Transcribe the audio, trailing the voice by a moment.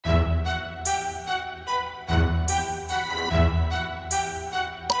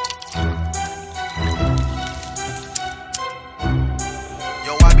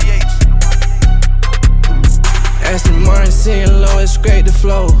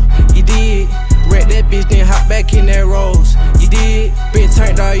flow. You did. Wreck that bitch, then hop back in that Rose. You did. Been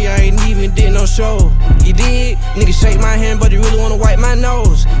turned out, yeah, I ain't even did no show. You did. Nigga shake my hand, but he really wanna wipe my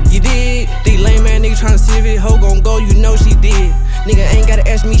nose. You did. These lame man nigga tryna see if his hoe gon' go, you know she did. Nigga ain't gotta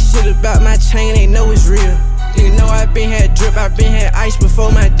ask me shit about my chain, they know it's real. Nigga know I been had drip, I been had ice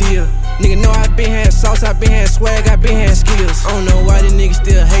before my deal. Nigga know I been had sauce, I been had swag, I been had skills. I don't know why these niggas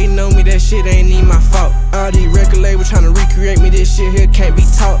still hating on me, that shit ain't even my fault. All these record labels tryna recreate me, this shit here can't be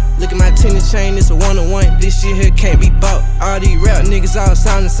taught. Look at my tennis chain, it's a one-on-one, this shit here can't be bought. All these rap niggas all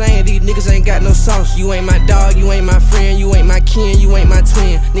sound the same, these niggas ain't got no sauce. You ain't my dog, you ain't my friend, you ain't my kin, you ain't my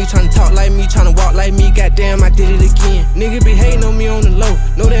twin. Nigga tryna talk like me, tryna walk like me, goddamn I did it again. Nigga be hating on me on the low,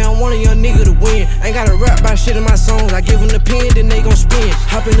 know they don't want a young nigga to win. Ain't gotta rap about shit in my songs, I give them the pen, then they gon' spin.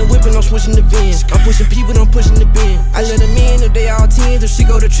 Hop in the whip and I'm switching the VINs. I'm pushing people, I'm pushing the bin. I let them in if they all 10s. If she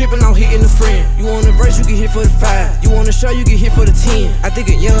go to trippin', I'm hitting the friend. You want a verse, you get hit for the 5. You want a show, you get hit for the 10. I think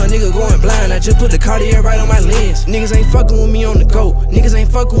a young nigga going blind, I just put the Cartier right on my lens. Niggas ain't fucking with me on the go. Niggas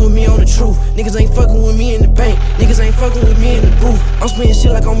ain't fucking with me on the truth. Niggas ain't fucking with me in the bank. Niggas ain't fucking with me in the booth. I'm spending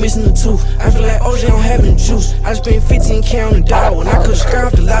shit like I'm missing a tooth. I feel like OJ, I'm having the juice. I spent 15K on the dog, and I could've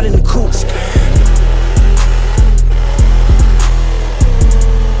scarfed a lot in the coupe.